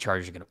 I think the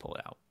Chargers are going to pull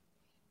it out.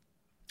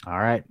 All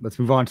right, let's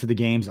move on to the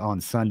games on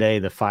Sunday.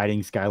 The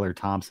Fighting Skylar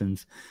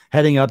Thompsons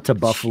heading up to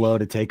Buffalo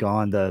to take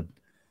on the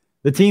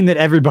team that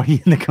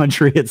everybody in the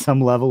country at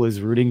some level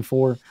is rooting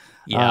for,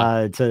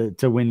 to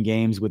win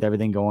games with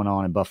everything going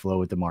on in Buffalo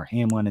with Damar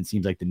Hamlin. It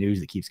seems like the news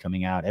that keeps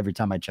coming out every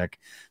time I check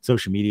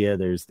social media,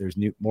 there's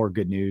more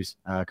good news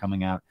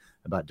coming out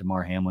about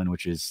Damar Hamlin,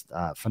 which is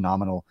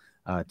phenomenal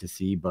to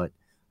see. But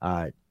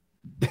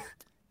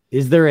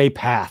is there a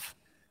path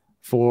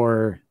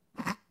for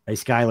a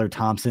Skylar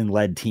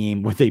Thompson-led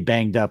team with a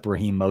banged-up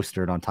Raheem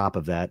Mostert on top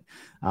of that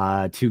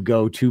to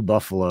go to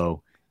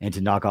Buffalo and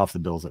to knock off the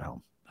Bills at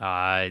home?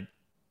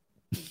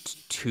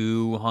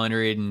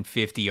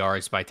 250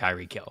 yards by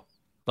Tyreek Hill.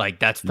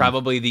 That's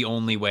probably the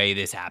only way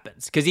this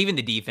happens, because even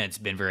the defense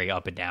has been very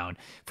up and down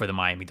for the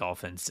Miami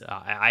Dolphins.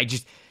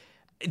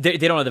 They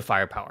don't have the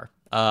firepower.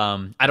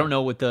 I don't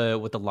know what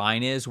the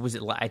line is.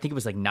 I think it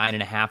was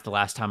 9.5 the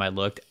last time I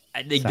looked.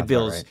 I think the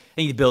Bills. Right. I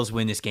think the Bills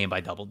win this game by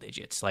double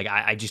digits.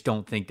 I just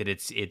don't think that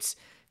it's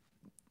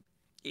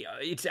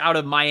out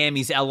of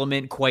Miami's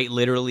element. Quite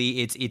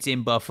literally, it's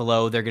in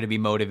Buffalo. They're going to be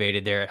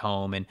motivated there at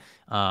home,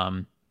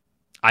 and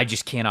I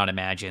just cannot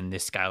imagine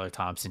this Skylar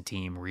Thompson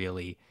team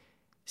really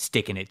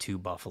sticking it to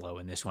Buffalo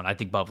in this one. I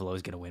think Buffalo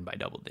is going to win by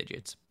double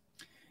digits.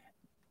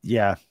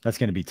 Yeah, that's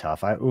going to be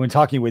tough. When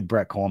talking with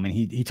Brett Coleman,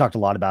 he talked a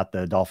lot about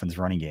the Dolphins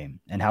running game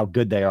and how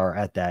good they are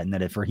at that. And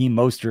that if Raheem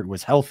Mostert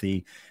was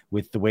healthy,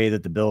 with the way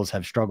that the Bills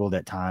have struggled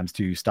at times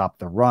to stop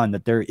the run,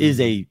 that there is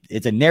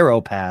it's a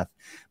narrow path,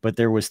 but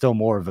there was still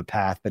more of a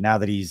path. But now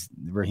that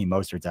Raheem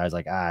Mostert's out,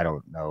 I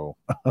don't know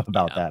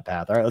about that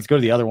path. All right, let's go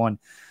to the other one.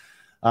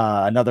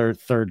 Another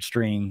third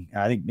string,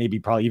 I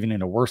think probably even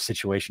in a worse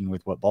situation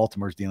with what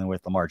Baltimore's dealing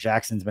with. Lamar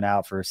Jackson's been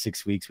out for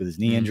 6 weeks with his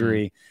knee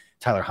injury.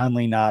 Tyler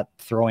Huntley not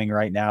throwing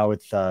right now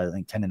with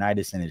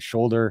tendonitis in his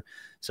shoulder.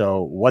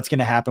 So what's going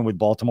to happen with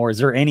Baltimore? Is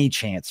there any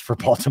chance for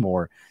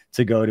Baltimore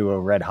to go to a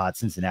red hot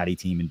Cincinnati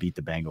team and beat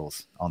the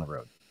Bengals on the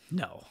road?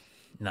 No.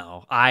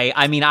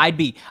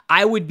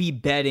 I would be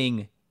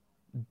betting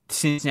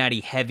Cincinnati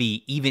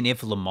heavy even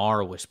if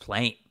Lamar was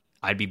playing.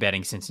 I'd be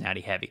betting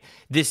Cincinnati heavy.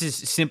 This is,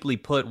 simply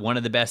put, one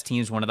of the best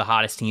teams, one of the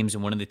hottest teams,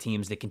 and one of the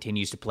teams that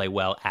continues to play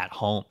well at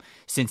home.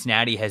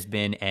 Cincinnati has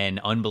been an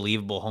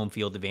unbelievable home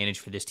field advantage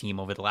for this team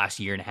over the last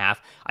year and a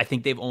half. I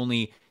think they've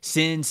only,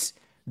 since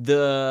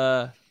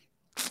the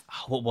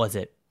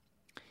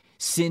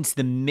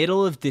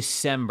middle of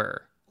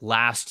December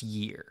last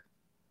year,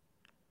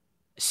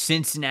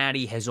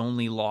 Cincinnati has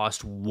only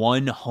lost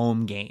one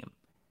home game.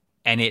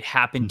 And it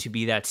happened to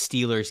be that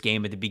Steelers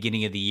game at the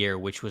beginning of the year,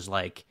 which was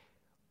like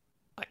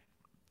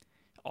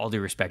all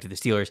due respect to the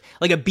Steelers,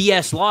 like a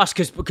BS loss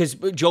because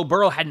Joe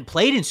Burrow hadn't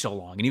played in so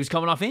long and he was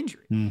coming off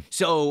injury.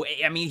 So,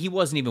 I mean, he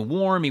wasn't even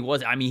warm. He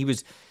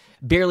was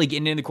barely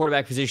getting in the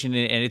quarterback position,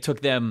 and it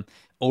took them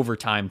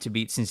overtime to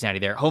beat Cincinnati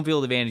there. Home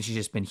field advantage has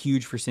just been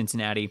huge for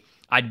Cincinnati.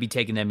 I'd be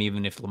taking them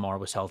even if Lamar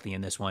was healthy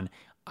in this one.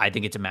 I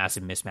think it's a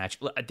massive mismatch.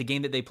 The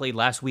game that they played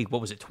last week,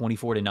 what was it,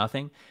 24-0?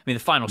 I mean, the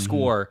final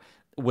score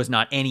was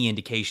not any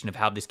indication of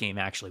how this game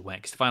actually went,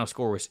 because the final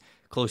score was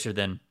closer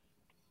than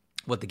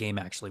what the game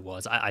actually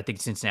was. I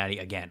think Cincinnati,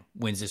 again,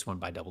 wins this one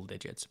by double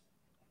digits.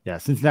 Yeah,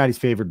 Cincinnati's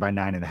favored by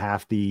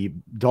 9.5. The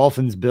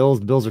Dolphins-Bills,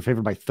 the Bills are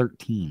favored by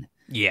 13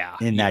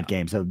 in that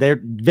game. So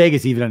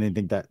Vegas even didn't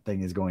think that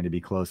thing is going to be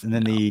close. And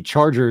then the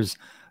Chargers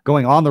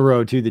going on the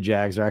road to the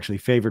Jags are actually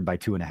favored by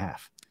 2.5.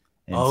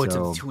 It's a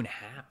 2.5.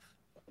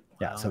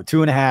 Yeah, so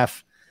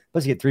 2.5.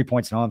 Plus you get 3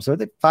 points at home. So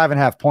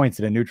 5.5 points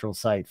at a neutral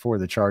site for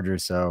the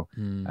Chargers. So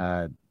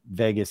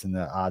Vegas and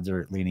the odds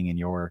are leaning in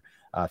your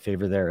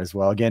favor there as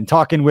well. Again,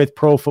 talking with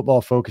Pro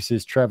Football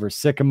Focus's Trevor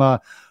Sikkema,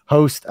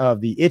 host of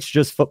the It's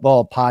Just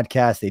Football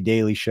podcast, a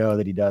daily show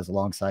that he does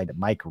alongside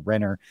Mike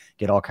Renner.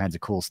 Get all kinds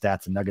of cool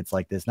stats and nuggets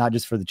like this, not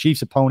just for the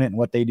Chiefs opponent and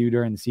what they do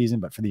during the season,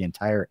 but for the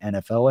entire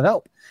NFL. It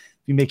help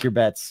if you make your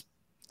bets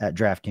at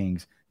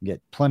DraftKings. Get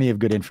plenty of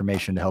good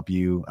information to help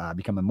you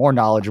become a more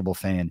knowledgeable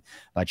fan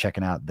by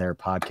checking out their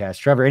podcast.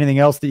 Trevor, anything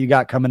else that you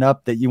got coming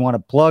up that you want to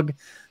plug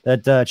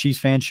that Chiefs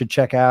fans should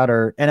check out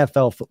or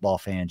NFL football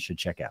fans should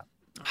check out?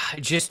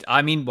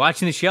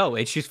 Watching the show.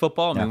 It's Just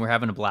Football. I mean, we're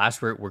having a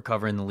blast. We're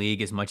covering the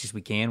league as much as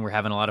we can. We're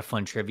having a lot of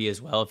fun trivia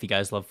as well. If you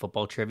guys love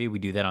football trivia, we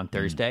do that on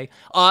Thursday.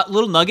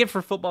 Little nugget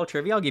for football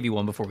trivia. I'll give you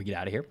one before we get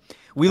out of here.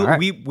 We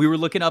were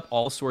looking up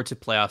all sorts of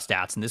playoff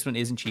stats, and this one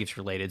isn't Chiefs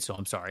related, so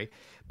I'm sorry,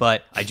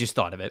 but I just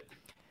thought of it.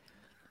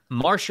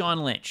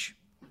 Marshawn Lynch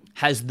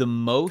has the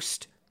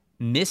most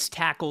missed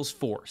tackles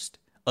forced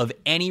of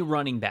any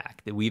running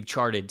back that we've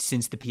charted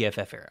since the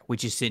PFF era,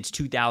 which is since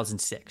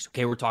 2006.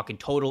 Okay, we're talking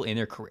total in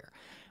their career.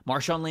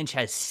 Marshawn Lynch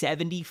has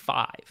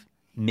 75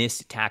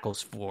 missed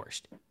tackles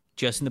forced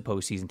just in the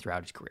postseason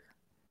throughout his career.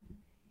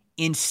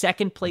 In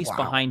second place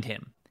behind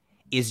him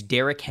is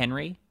Derrick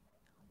Henry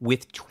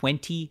with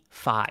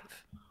 25.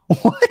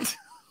 What?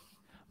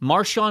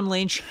 Marshawn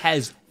Lynch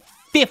has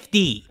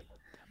 50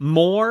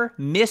 more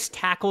missed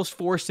tackles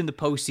forced in the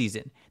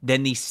postseason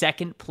than the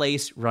second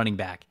place running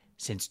back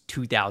since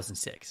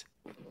 2006.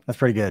 That's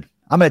pretty good.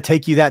 I'm going to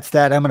take you that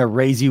stat. I'm going to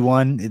raise you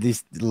one, at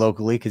least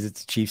locally, because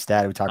it's a Chief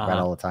stat we talk about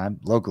all the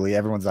time. Locally,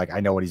 everyone's like, I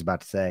know what he's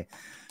about to say.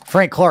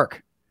 Frank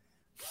Clark,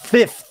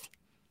 5th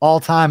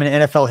all-time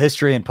in NFL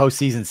history in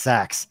postseason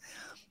sacks.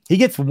 He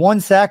gets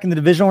 1 sack in the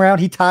divisional round.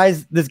 He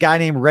ties this guy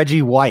named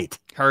Reggie White.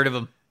 Heard of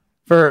him.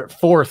 For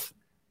 4th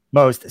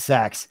most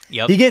sacks.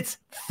 Yep. He gets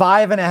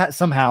 5.5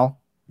 somehow.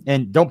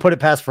 And don't put it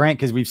past Frank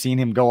because we've seen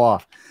him go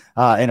off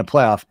in a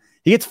playoff.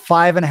 He gets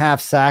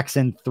 5.5 sacks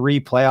in 3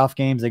 playoff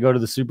games. They go to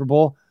the Super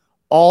Bowl.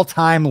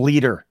 All-time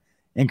leader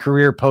in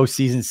career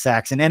postseason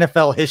sacks in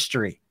NFL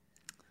history.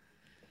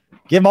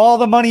 Give him all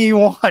the money you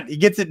want. He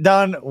gets it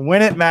done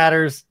when it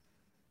matters.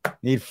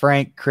 Need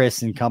Frank,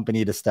 Chris, and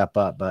company to step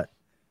up, but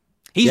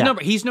he's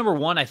number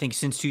 1, I think,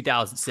 since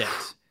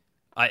 2006.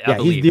 I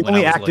believe, he's the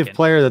only active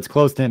player that's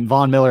close to him.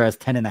 Von Miller has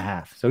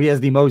 10.5, so he has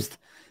the most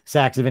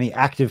sacks of any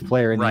active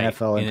player in the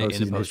NFL in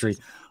postseason history.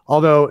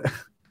 Although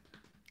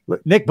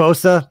Nick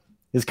Bosa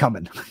is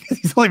coming.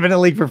 He's only been in the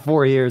league for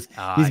 4 years.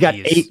 He's got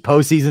 8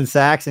 postseason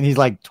sacks, and he's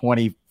like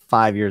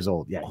 25 years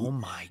old. Yeah. Oh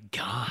my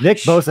gosh. Nick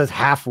Bosa's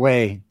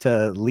halfway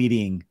to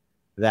leading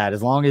that.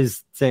 As long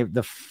as, say,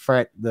 the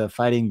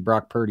fighting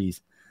Brock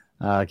Purdy's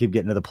keep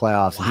getting to the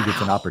playoffs and he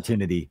gets an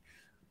opportunity.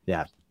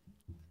 Yeah.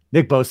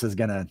 Nick Bosa's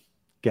gonna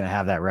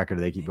have that record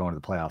if they keep going to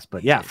the playoffs.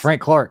 But yeah,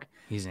 Frank Clark.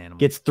 He's an animal.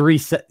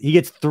 He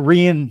gets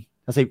 3 and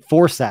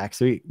 4 sacks,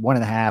 so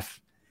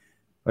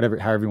 1.5,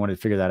 however you want to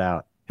figure that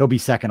out. He'll be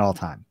second all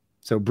time.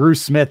 So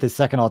Bruce Smith is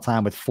second all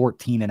time with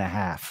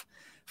 14.5.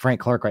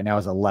 Frank Clark right now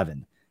is 11.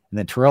 And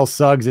then Terrell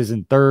Suggs is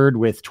in third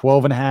with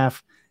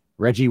 12.5.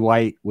 Reggie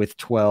White with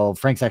 12.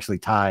 Frank's actually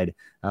tied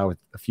with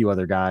a few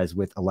other guys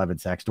with 11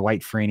 sacks.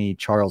 Dwight Freeney,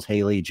 Charles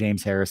Haley,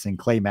 James Harrison,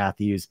 Clay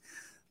Matthews,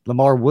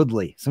 Lamar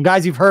Woodley. Some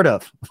guys you've heard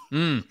of.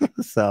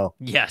 So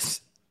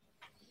yes.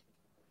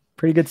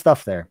 Pretty good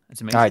stuff there. That's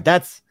amazing. All right,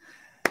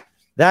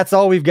 That's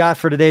all we've got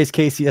for today's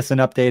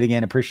KCSN update.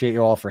 Again, appreciate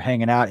you all for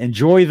hanging out.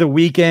 Enjoy the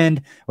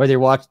weekend, whether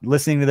you're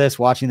listening to this,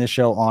 watching this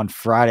show on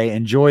Friday.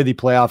 Enjoy the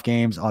playoff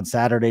games on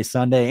Saturday,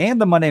 Sunday,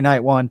 and the Monday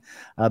night one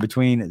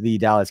between the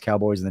Dallas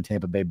Cowboys and the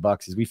Tampa Bay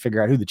Bucks as we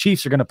figure out who the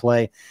Chiefs are going to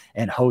play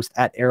and host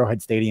at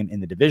Arrowhead Stadium in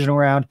the divisional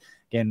round.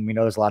 Again, we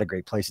know there's a lot of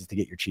great places to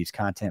get your Chiefs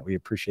content. We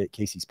appreciate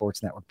KC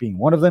Sports Network being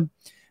one of them.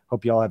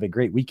 Hope you all have a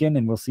great weekend,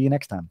 and we'll see you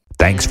next time.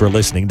 Thanks for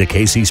listening to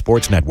KC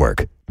Sports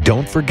Network.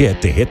 Don't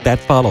forget to hit that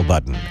follow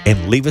button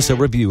and leave us a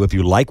review if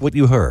you like what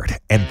you heard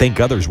and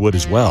think others would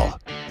as well.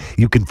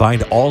 You can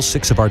find all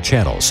 6 of our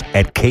channels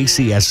at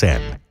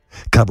KCSN,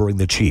 covering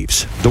the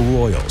Chiefs, the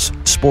Royals,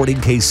 Sporting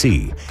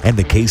KC, and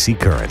the KC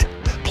Current,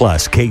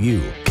 plus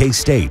KU,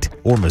 K-State,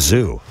 or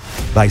Mizzou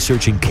by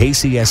searching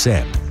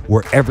KCSN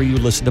wherever you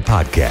listen to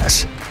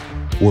podcasts.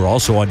 We're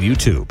also on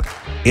YouTube.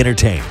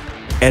 Entertain,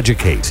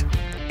 educate,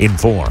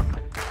 inform.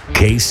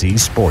 KC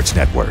Sports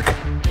Network.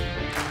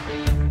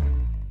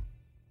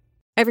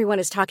 Everyone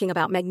is talking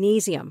about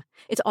magnesium.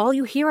 It's all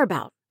you hear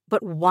about.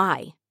 But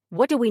why?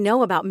 What do we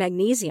know about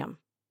magnesium?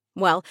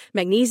 Well,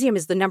 magnesium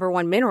is the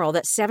 #1 mineral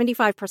that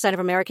 75% of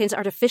Americans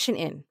are deficient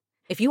in.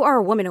 If you are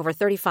a woman over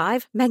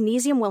 35,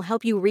 magnesium will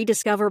help you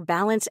rediscover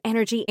balance,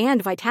 energy,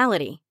 and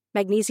vitality.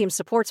 Magnesium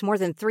supports more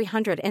than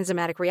 300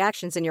 enzymatic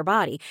reactions in your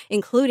body,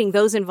 including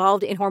those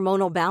involved in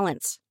hormonal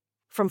balance.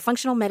 From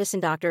functional medicine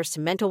doctors to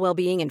mental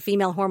well-being and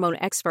female hormone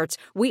experts,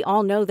 we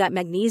all know that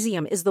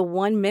magnesium is the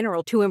one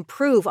mineral to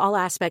improve all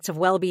aspects of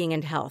well-being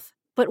and health.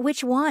 But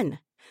which one?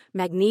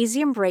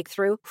 Magnesium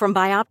Breakthrough from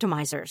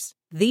Bioptimizers,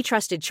 the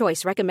trusted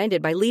choice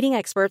recommended by leading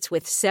experts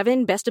with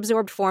 7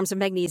 best-absorbed forms of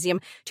magnesium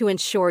to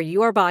ensure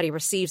your body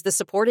receives the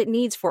support it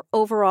needs for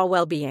overall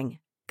well-being.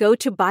 Go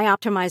to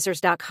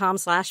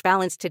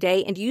bioptimizers.com/balance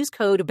today and use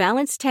code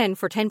BALANCE10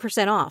 for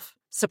 10% off.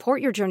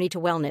 Support your journey to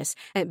wellness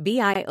at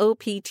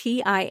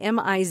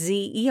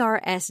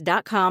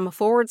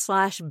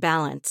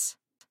bioptimizers.com/balance.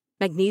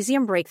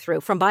 Magnesium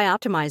Breakthrough from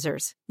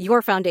Bioptimizers,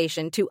 your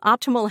foundation to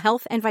optimal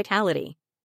health and vitality.